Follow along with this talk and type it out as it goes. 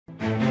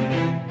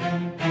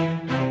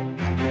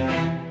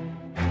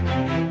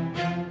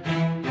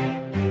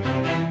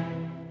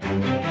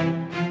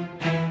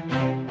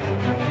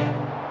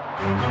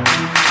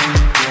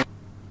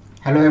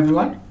Hello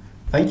everyone,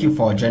 thank you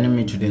for joining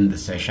me today in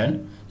this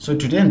session. So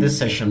today in this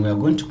session we are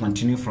going to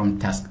continue from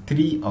task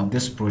 3 of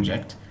this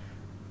project,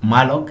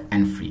 malloc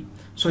and free.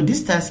 So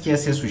this task here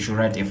says we should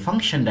write a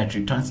function that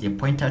returns a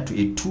pointer to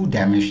a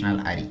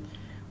two-dimensional array.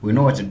 We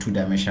know what a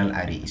two-dimensional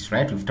array is,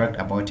 right? We've talked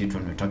about it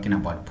when we're talking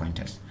about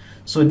pointers.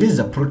 So this is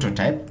a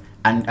prototype,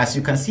 and as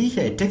you can see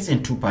here, it takes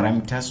in two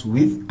parameters,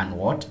 width and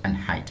what, and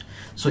height.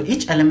 So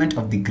each element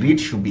of the grid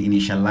should be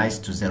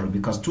initialized to 0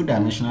 because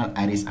two-dimensional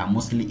arrays are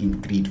mostly in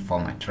grid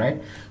format,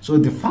 right? So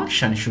the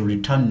function should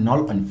return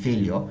null on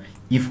failure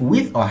if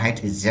width or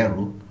height is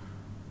 0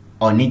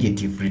 or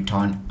negative,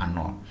 return a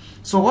null.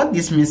 So what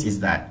this means is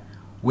that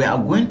we are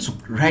going to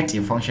write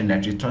a function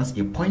that returns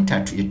a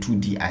pointer to a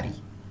 2D array.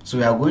 So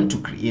we are going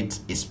to create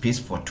a space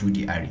for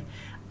 2D array.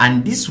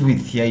 And this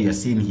width here you're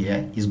seeing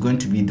here is going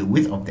to be the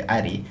width of the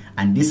array,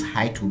 and this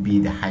height will be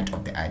the height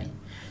of the array.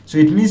 So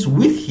it means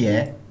width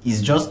here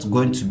is just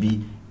going to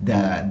be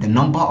the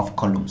number of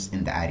columns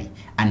in the array,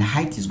 and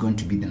height is going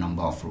to be the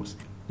number of rows.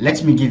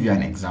 Let me give you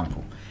an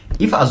example.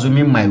 If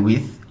assuming my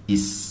width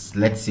is,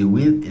 let's say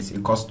width is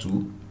equals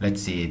to,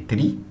 let's say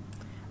 3,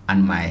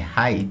 and my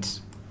height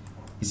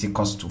is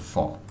equals to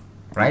 4,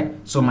 right?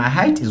 So my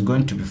height is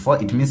going to be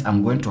 4. It means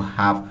I'm going to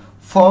have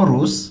 4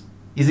 rows,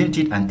 isn't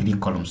it, and 3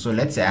 columns. So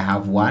let's say I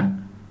have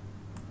 1,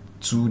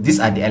 2,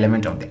 these are the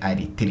element of the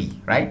array,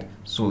 3, right?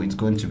 So it's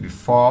going to be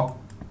 4,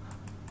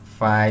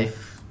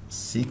 5,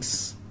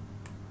 6,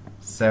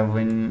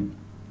 7,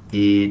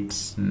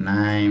 8,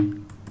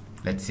 9,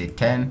 let's say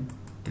 10,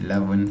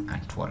 11,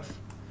 and 12.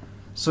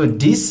 So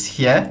this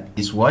here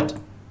is what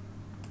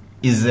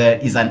is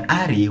an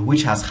array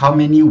which has how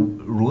many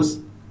rows?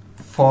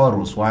 4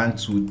 rows, 1,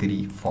 2,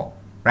 3, 4,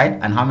 right?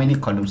 And how many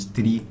columns?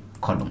 3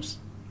 columns.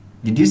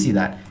 Did you see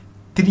that?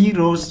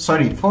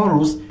 4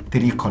 rows,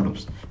 3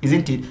 columns,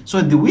 isn't it?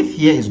 So the width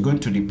here is going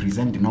to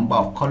represent the number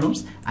of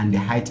columns, and the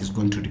height is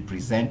going to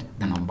represent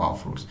the number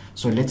of rows.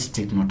 So let's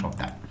take note of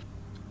that.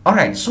 All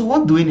right, so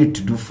what do we need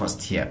to do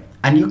first here?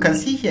 And you can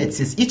see here it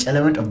says each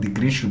element of the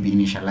grid should be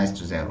initialized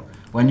to 0.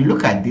 When you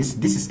look at this,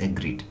 this is a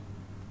grid,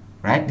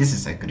 right? This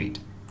is a grid.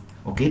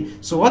 Okay,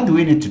 so what do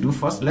we need to do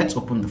first? Let's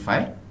open the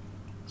file.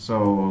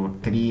 So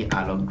 3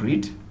 malloc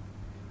grid.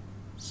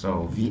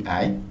 So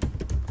vi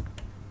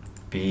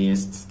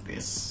paste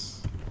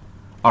this.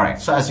 All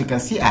right, so as you can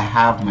see, I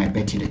have my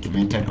Betty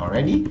documented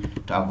already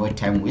to avoid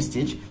time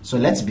wastage. So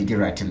let's begin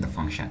writing the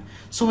function.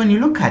 So when you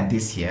look at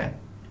this here,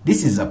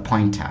 this is a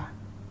pointer,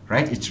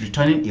 right? It's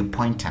returning a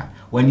pointer.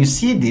 When you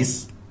see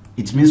this,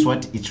 it means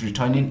what? It's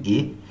returning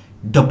a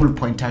double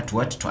pointer to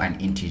what? To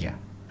an integer.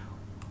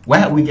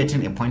 Why are we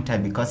getting a pointer?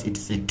 Because it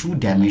is a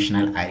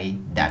two-dimensional array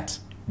that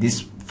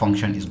this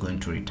function is going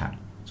to return.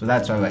 So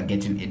that's why we're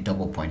getting a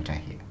double pointer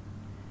here.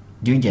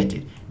 Do you get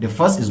it? The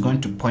first is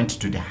going to point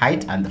to the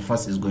height, and the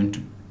first is going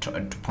to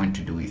point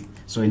to the width.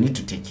 So we need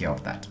to take care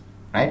of that,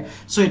 right?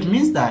 So it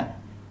means that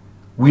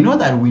we know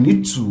that we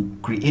need to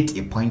create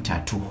a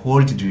pointer to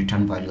hold the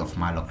return value of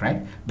malloc,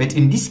 right? But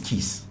in this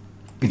case,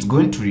 it's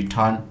going to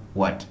return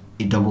what?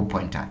 A double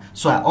pointer.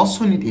 So I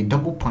also need a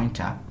double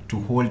pointer to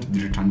hold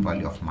the return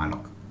value of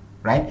malloc,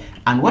 right?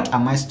 And what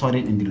am I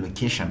storing in the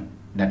location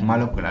that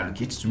malloc will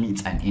allocate to me?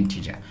 It's an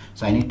integer.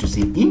 So I need to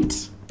say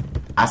int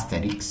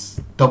asterisk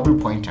double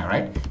pointer,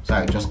 right? So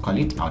I'll just call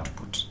it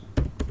output,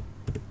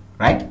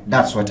 right?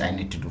 That's what I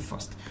need to do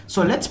first.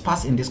 So let's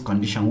pass in this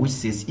condition which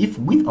says if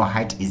width or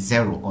height is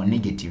 0 or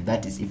negative,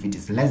 that is if it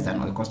is less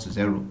than or equals to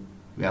 0,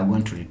 we are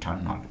going to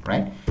return null,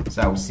 right?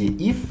 So I will say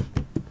if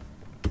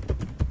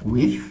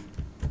width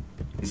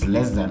is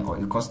less than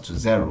or equals to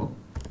 0,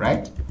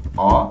 right?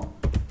 Or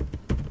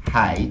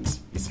height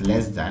is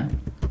less than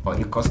or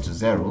equals to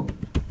 0,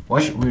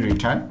 what should we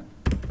return?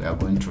 We are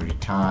going to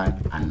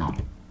return a null.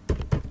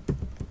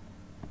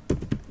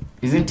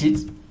 Isn't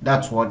it?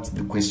 That's what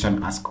the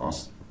question asks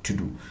us to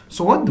do.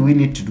 So what do we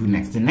need to do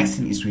next? The next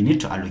thing is we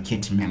need to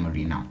allocate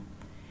memory now.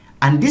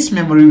 And this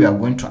memory we are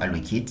going to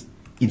allocate,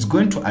 it's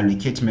going to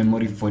allocate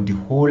memory for the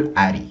whole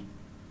array.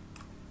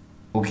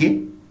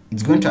 Okay?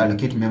 It's going to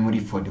allocate memory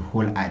for the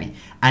whole array.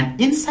 And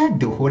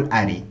inside the whole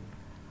array,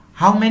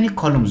 how many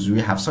columns do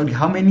we have? Sorry,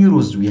 how many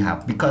rows do we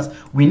have? Because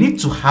we need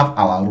to have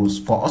our rows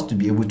for us to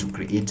be able to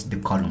create the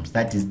columns.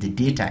 That is the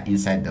data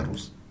inside the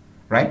rows,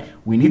 right?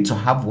 We need to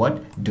have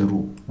what? The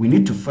row. We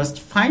need to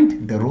first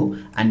find the row,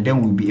 and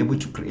then we'll be able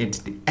to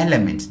create the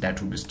element that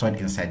will be stored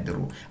inside the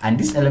row. And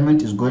this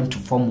element is going to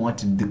form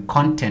what? The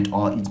content,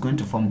 or it's going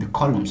to form the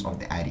columns of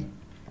the array,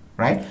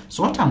 right?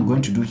 So what I'm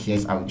going to do here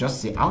is I'll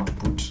just say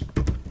output,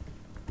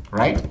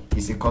 right,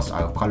 is equals to,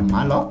 I'll call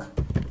malloc,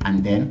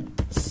 and then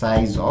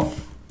size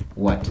of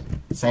what?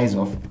 Size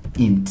of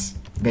int.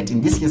 But in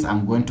this case,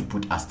 I'm going to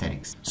put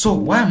asterisk. So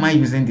why am I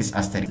using this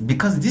asterisk?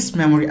 Because this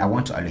memory I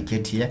want to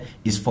allocate here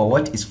is for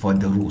what? Is for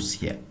the rows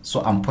here. So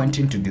I'm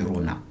pointing to the row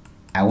now.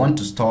 I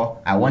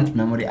want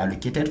memory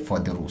allocated for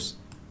the rows.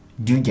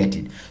 Do you get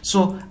it?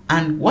 So,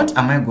 and what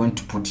am I going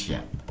to put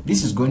here?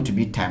 This is going to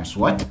be times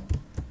what?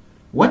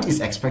 What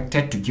is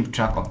expected to keep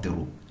track of the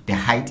row? The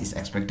height is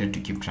expected to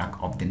keep track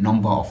of the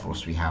number of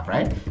rows we have,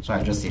 right? So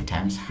I just say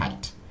times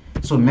height.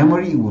 So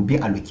memory will be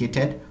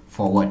allocated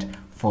for what?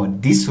 For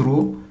this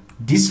row,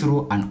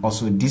 and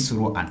also this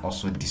row, and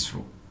also this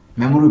row.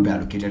 Memory will be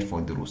allocated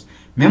for the rows.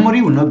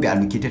 Memory will not be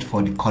allocated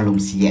for the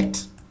columns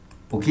yet.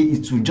 Okay,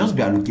 it will just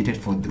be allocated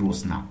for the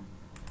rows now.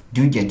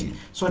 Do you get it?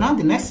 So now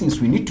the next thing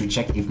is we need to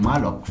check if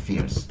malloc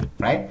fails,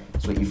 right?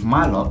 So if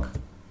malloc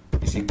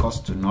is equals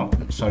to not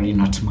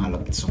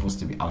malloc, it's supposed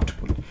to be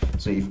output.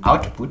 So if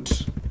output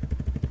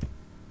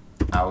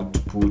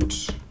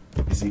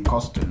is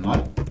equals to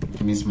null,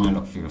 it means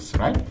malloc fails,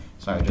 right?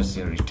 So I'll just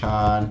say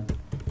return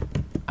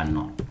a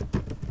null.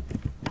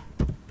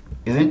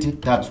 Isn't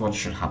it? That's what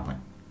should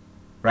happen,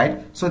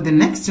 right? So the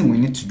next thing we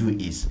need to do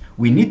is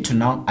we need to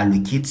now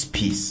allocate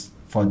space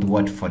for the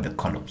what? For the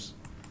columns,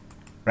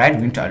 right?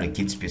 We need to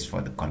allocate space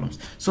for the columns.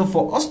 So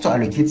for us to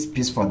allocate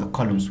space for the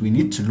columns, we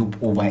need to loop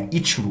over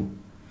each row.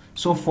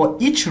 So for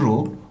each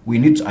row, we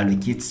need to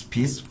allocate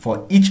space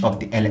for each of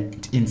the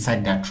elements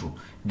inside that row.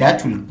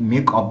 That will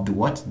make up the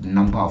what? The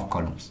number of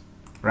columns,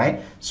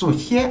 right? So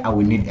here I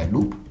will need a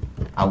loop.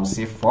 I will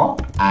say for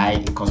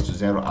I equals to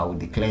 0, I will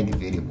declare the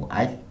variable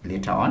I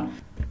later on.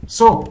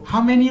 So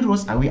how many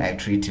rows are we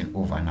iterating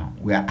over now?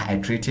 We are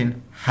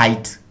iterating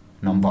height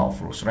number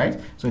of rows, right?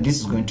 So this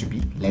is going to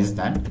be less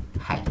than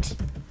height,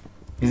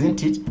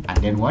 isn't it? And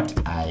then what?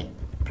 I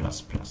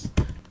plus plus.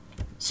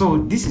 So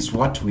this is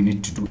what we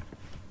need to do,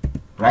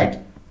 right?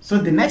 So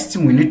the next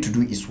thing we need to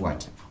do is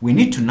what? We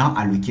need to now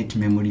allocate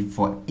memory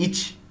for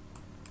each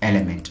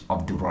element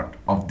of the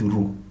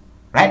row,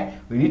 right?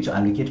 We need to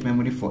allocate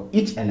memory for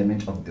each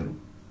element of the row.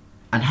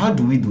 And how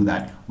do we do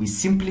that? We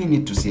simply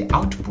need to say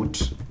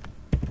output,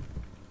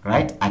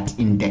 right, at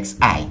index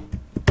I,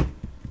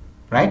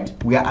 right?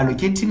 We are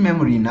allocating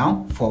memory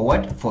now for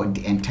what? For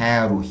the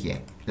entire row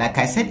here. Like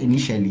I said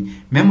initially,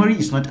 memory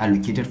is not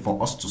allocated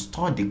for us to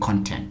store the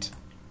content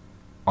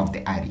of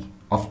the array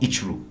of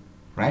each row,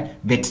 right?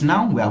 But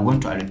now we are going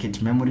to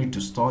allocate memory to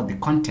store the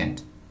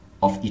content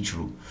of each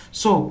row.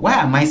 So why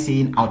am I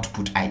saying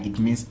output I? It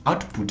means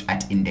output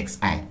at index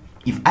I.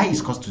 If I is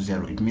equals to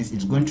 0, it means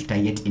it's going to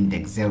target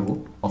index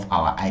 0 of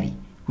our array,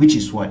 which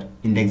is what?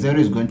 Index 0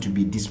 is going to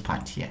be this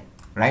part here,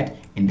 right?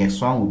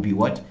 Index 1 will be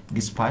what?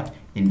 This part.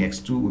 Index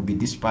 2 will be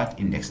this part.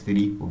 Index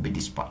 3 will be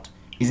this part,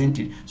 isn't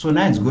it? So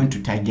now it's going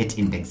to target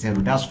index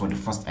 0. That's for the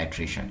first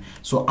iteration.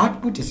 So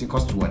output is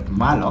equals to what?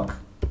 Malloc,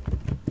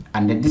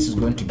 and then this is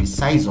going to be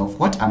size of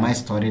what am I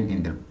storing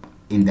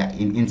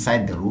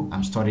inside the row?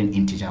 I'm storing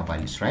integer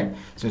values, right?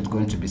 So it's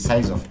going to be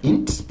size of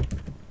int,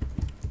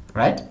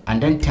 right?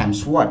 And then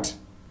times what?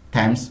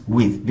 Times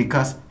width,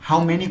 because how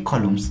many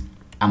columns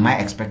am I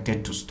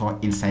expected to store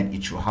inside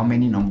each row? How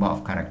many number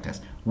of characters?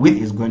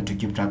 Width is going to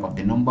keep track of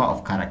the number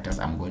of characters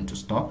I'm going to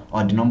store,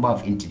 or the number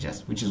of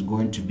integers, which is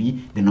going to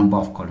be the number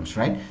of columns,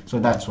 right? So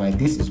that's why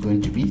this is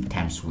going to be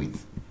times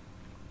width.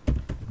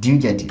 Do you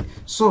get it?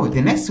 So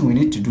the next thing we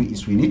need to do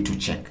is we need to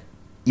check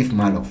if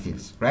malloc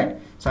fails, right?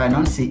 So I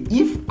now say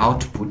if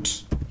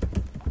output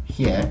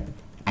here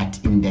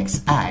at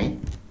index I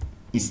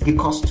is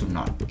equals to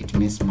null, it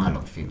means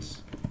malloc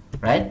fails,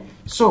 right?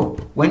 So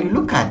when you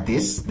look at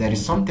this, there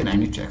is something I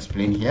need to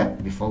explain here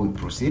before we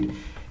proceed.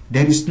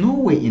 There is no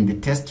way in the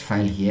test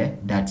file here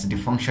that the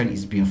function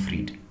is being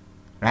freed,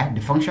 right?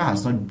 The function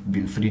has not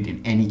been freed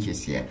in any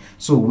case here.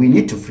 So we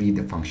need to free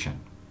the function,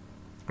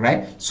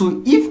 right?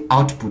 So if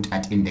output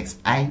at index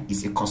I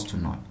is equals to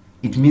null,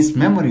 it means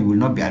memory will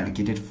not be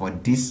allocated for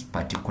this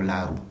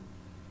particular row,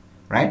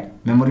 right?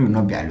 Memory will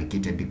not be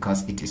allocated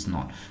because it is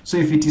null. So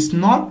if it is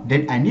null,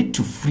 then I need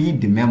to free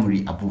the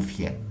memory above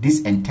here.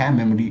 This entire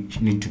memory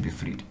need to be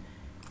freed,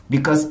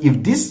 because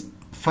if this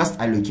first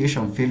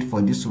allocation failed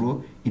for this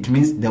row, it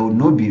means there will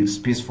not be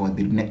space for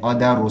the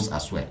other rows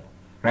as well,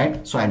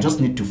 right? So I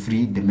just need to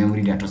free the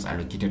memory that was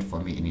allocated for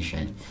me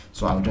initially.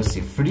 So I'll just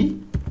say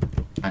free,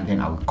 and then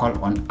I will call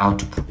on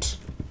output,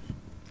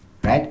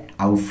 right?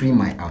 I will free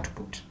my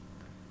output.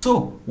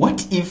 So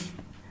what if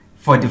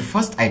for the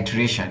first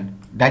iteration,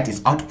 that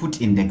is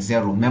output index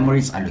 0, memory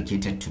is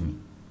allocated to me,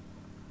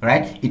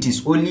 right? It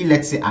is only,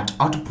 let's say, at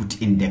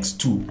output index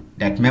 2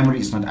 that memory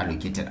is not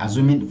allocated,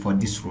 assuming for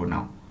this row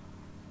now.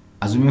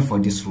 Assuming for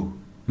this row,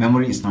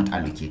 memory is not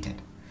allocated.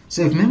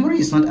 So if memory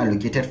is not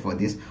allocated for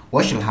this,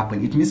 what should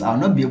happen? It means I'll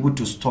not be able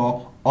to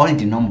store all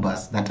the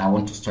numbers that I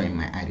want to store in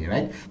my array,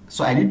 right?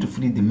 So I need to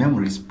free the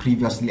memories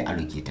previously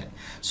allocated.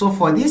 So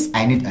for this,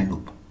 I need a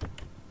loop,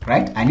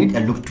 right? I need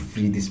a loop to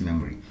free this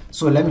memory.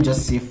 So let me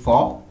just say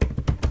for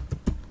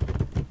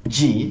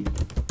g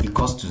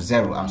equals to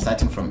 0. I'm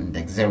starting from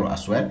index 0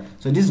 as well.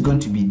 So this is going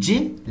to be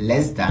g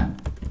less than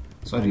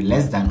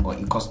or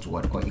equals to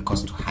what? Or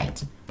equals to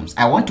height.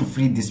 I want to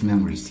free these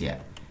memories here.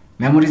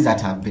 Memories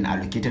that have been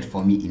allocated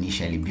for me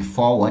initially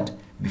before what?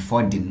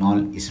 Before the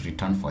null is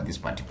returned for this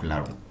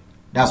particular row.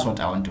 That's what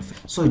I want to free.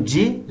 So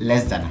g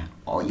less than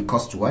or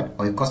equals to what?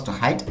 Or equals to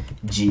height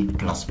g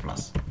plus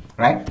plus,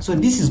 right? So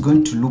this is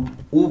going to loop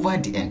over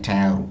the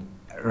entire row,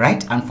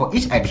 right? And for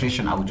each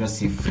iteration, I will just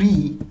say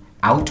free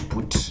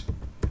output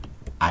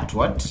at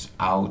what?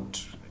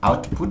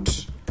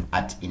 Output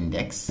at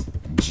index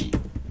g.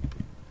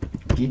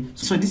 Okay,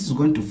 so this is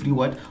going to free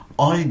what?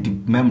 All the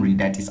memory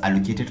that is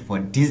allocated for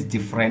these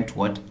different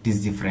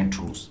these different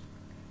rows,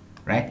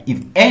 right?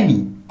 If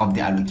any of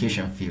the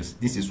allocation fails,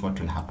 this is what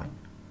will happen.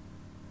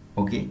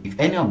 Okay, if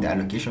any of the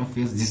allocation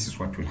fails, this is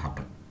what will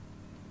happen.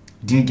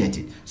 Do you get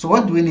it? So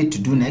what do we need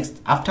to do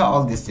next? After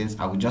all these things,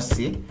 I will just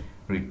say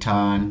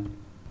return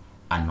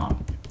a null,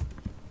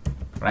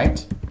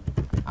 right?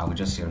 I will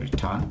just say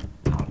return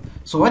null.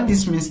 So what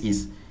this means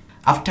is,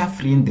 after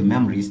freeing the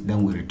memories,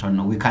 then we return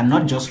null. We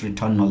cannot just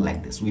return null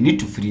like this. We need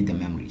to free the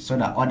memory so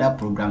that other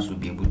programs will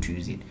be able to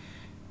use it.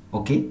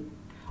 Okay?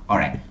 All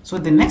right. So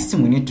the next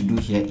thing we need to do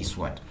here is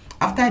what?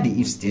 After the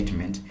if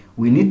statement,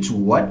 we need to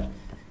what?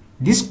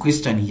 This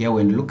question here,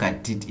 when you look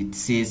at it, it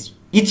says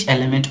each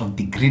element of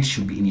the grid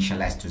should be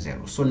initialized to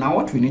 0. So now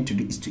what we need to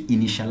do is to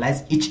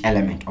initialize each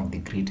element of the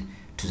grid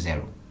to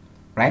 0,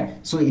 right?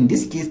 So in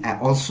this case, I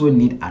also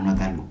need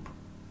another loop,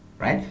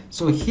 right?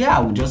 So here I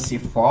will just say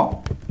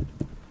for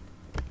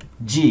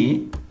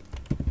j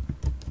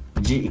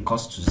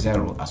equals to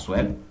 0 as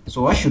well.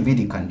 So what should be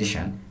the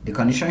condition? The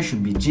condition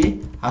should be j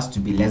has to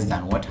be less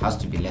than what? Has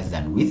to be less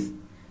than width,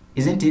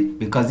 isn't it?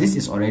 Because this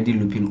is already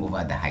looping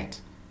over the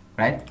height,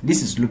 right?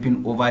 This is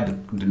looping over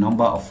the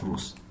number of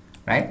rows,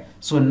 right?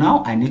 So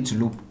now I need to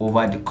loop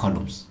over the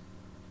columns,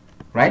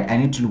 right? I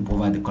need to loop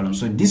over the columns.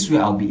 So this way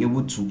I'll be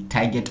able to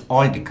target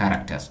all the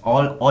characters,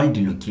 all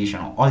the location,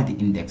 all the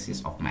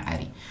indexes of my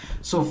array.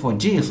 So for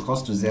j is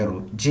equals to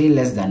 0, j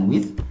less than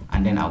width,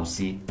 and then I will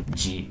say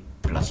j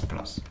plus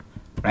plus,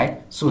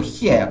 right? So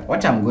here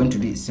what I'm going to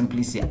do is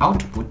simply say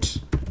output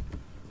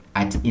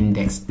at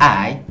index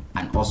I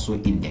and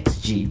also index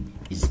j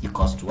is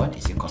equals to what?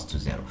 Is equals to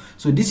 0.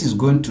 So this is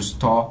going to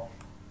store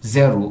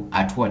 0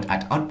 at what?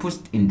 At output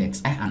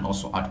index I and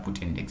also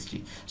output index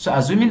j. So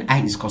assuming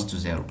I is equals to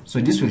 0, so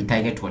this will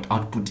target what?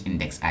 Output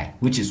index I,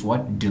 which is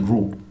what? The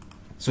row.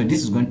 So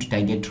this is going to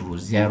target row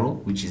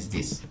 0, which is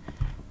this,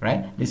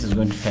 right? This is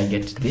going to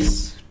target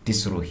this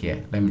row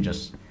here. Let me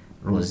just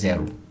row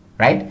 0,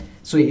 right?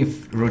 So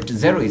if row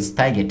 0 is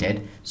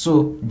targeted,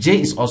 so j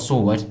is also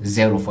what?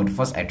 0 for the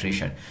first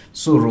iteration.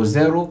 So row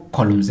 0,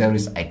 column 0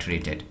 is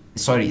iterated.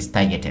 Sorry, is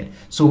targeted.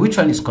 So which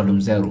one is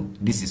column 0?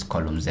 This is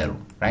column 0,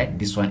 right?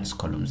 This one is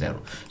column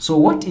 0. So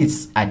what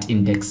is at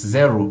index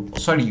 0?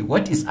 Sorry,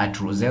 what is at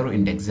row 0,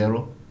 index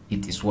 0?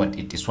 It is what?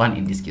 It is 1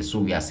 in this case. So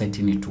we are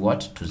setting it to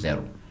what? To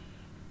 0.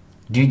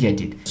 Do you get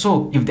it?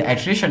 So if the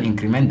iteration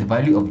increment the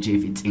value of j,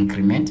 if it's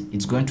increment,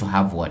 it's going to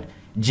have what?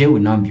 J will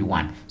now be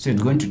 1. So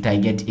it's going to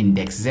target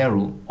index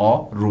 0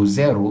 or row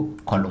 0,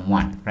 column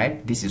 1,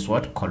 right? This is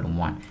what? Column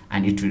 1.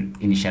 And it will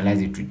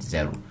initialize it with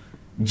 0.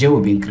 J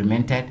will be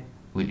incremented,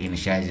 will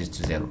initialize it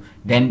to 0.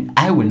 Then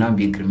I will now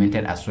be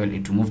incremented as well.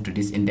 It will move to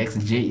this index.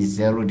 J is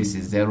 0, this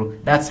is 0.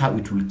 That's how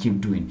it will keep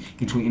doing.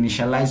 It will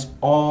initialize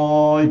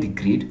all the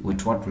grid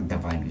with what? With the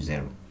value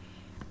 0.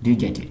 Do you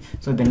get it?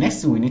 So the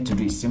next thing we need to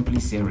do is simply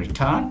say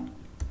return.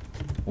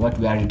 What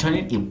we are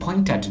returning a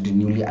pointer to the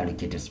newly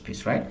allocated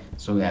space, right?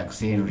 So we are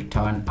saying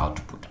return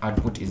output.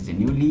 Output is the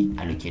newly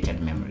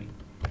allocated memory,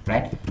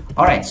 right?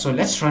 All right, so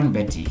let's run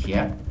Betty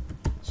here.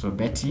 So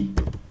Betty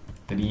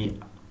 3,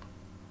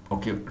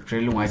 okay,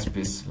 trailing white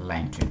space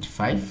line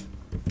 25,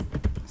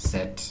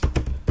 set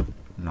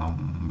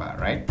number,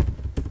 right?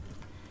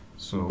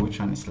 So which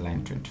one is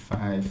line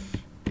 25?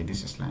 Okay,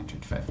 this is line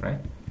 25, right?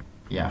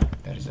 Yeah,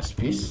 there is a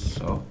space.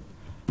 So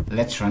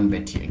let's run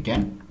Betty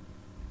again.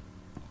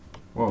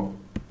 Whoa,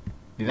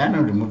 did I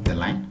not remove the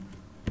line?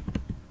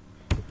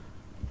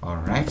 All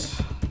right,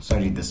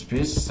 sorry, the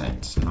space,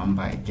 set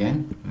number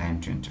again,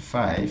 line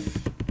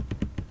 25.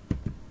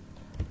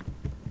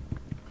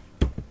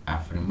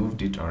 I've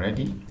removed it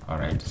already. All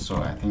right, so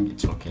I think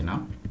it's okay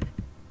now.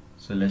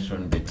 So let's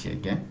run Betty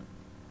again.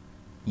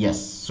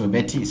 Yes, so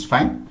Betty is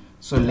fine.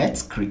 So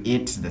let's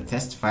create the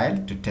test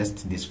file to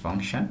test this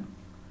function.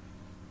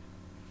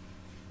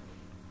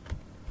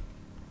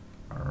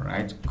 All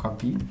right,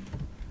 copy.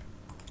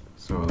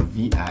 So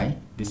vi,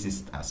 this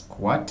is as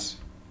quad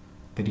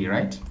 3,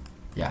 right?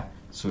 Yeah,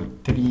 so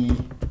 3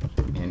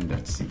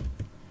 main.c.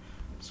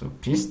 So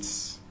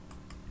paste.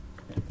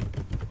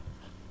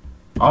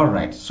 All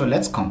right, so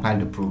let's compile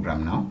the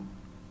program now.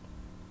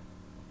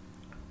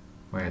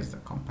 Where is the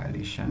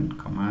compilation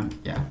command?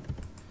 Yeah,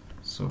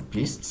 so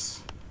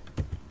paste.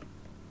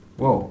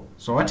 Whoa,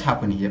 so what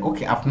happened here?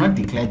 Okay, I've not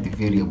declared the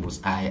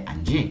variables I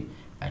and j.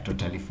 I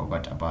totally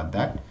forgot about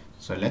that.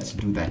 So let's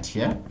do that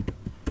here.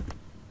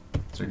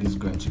 So this is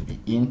going to be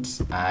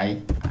int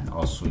I and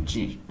also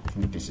j. I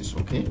think this is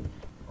okay.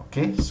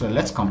 Okay, so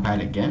let's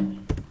compile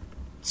again.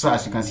 So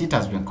as you can see, it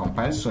has been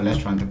compiled. So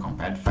let's run the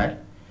compiled file.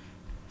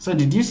 So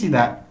did you see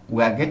that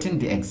we are getting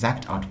the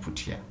exact output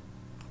here?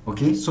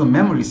 Okay, so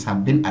memories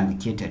have been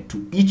allocated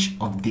to each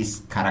of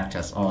these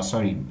characters, or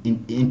sorry,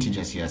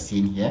 integers you are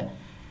seeing here.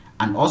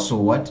 And also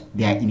what?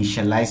 They are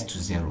initialized to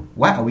 0.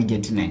 Why are we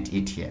getting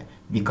 98 here?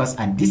 Because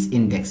at this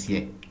index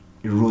here,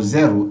 row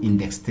 0,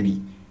 index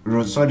 3,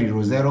 row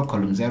 0,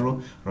 column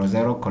 0, row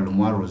 0, column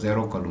 1, row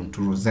 0, column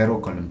 2, row 0,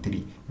 column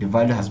 3, the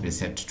value has been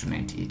set to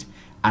 98.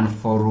 And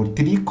for row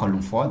 3,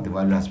 column 4, the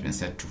value has been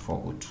set to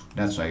 402.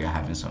 That's why you're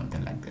having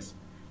something like this.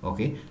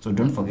 Okay, so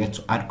don't forget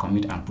to add,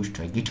 commit, and push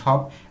to a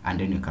GitHub, and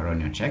then you can run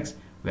your checks.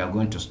 We are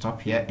going to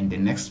stop here. In the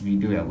next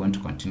video, we are going to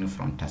continue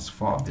from task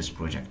 4 of this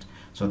project.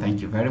 So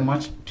thank you very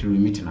much till we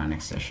meet in our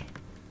next session.